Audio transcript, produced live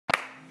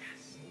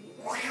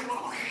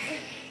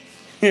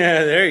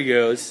Yeah, there he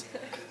goes.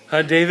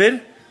 Huh,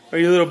 David? Are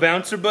you a little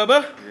bouncer,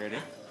 Bubba? You ready?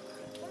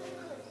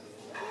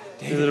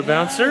 You a little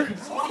bouncer?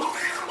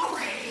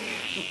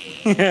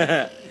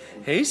 Yeah.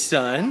 Hey,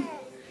 son.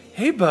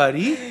 Hey,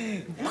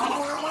 buddy.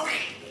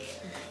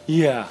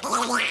 Yeah.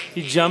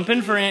 You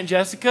jumping for Aunt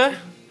Jessica?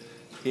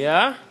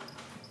 Yeah?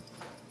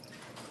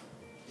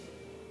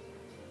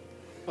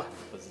 What?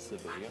 Was this the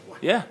video?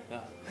 Yeah.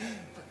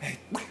 Hey,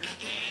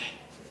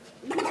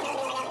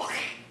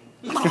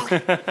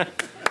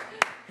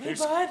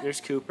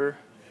 There's Cooper.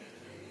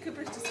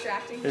 Cooper's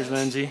distracting. There's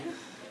Lindsay.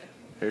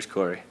 There's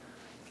Corey.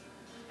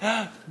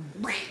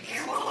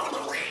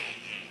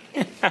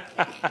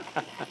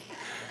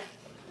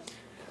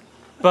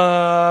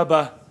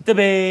 Bubba the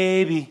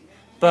baby.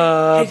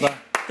 Bubba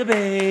the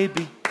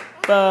baby.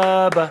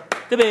 Bubba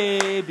the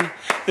baby.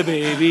 The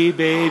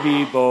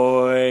baby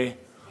boy.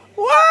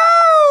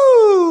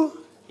 Woo!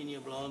 Can you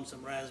blow him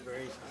some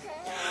raspberries?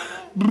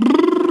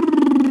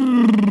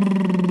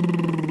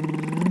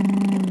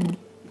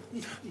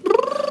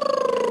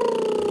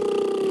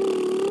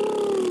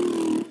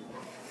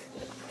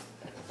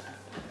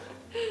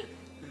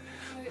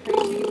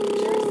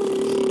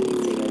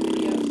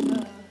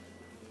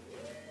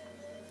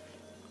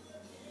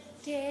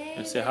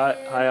 Say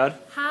hi, Odd.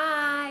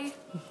 Hi.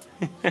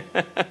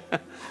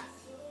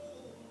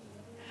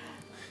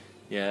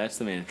 Yeah, that's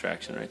the main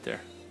attraction right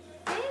there.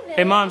 David.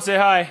 Hey, Mom, say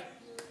hi.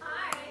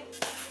 Hi.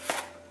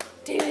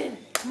 David,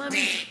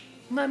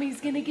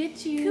 Mommy's gonna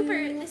get you.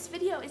 Cooper, this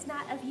video is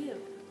not of you.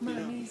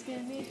 Mommy's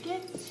gonna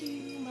get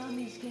you.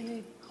 Mommy's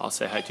gonna. I'll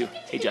say hi too.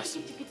 Hey, Jess.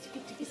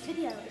 This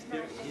video is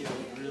not. He's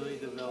really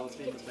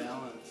developing the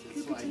balance.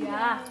 It's like,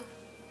 Yeah.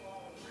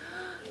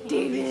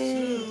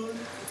 David.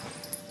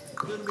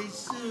 Gonna be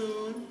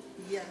soon.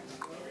 Yeah.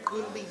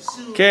 Gonna be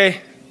soon.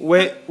 Okay,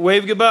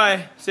 wave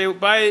goodbye. Say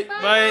bye,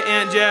 bye,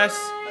 Aunt Jess.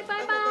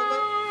 Bye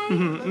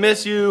bye.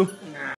 Miss you.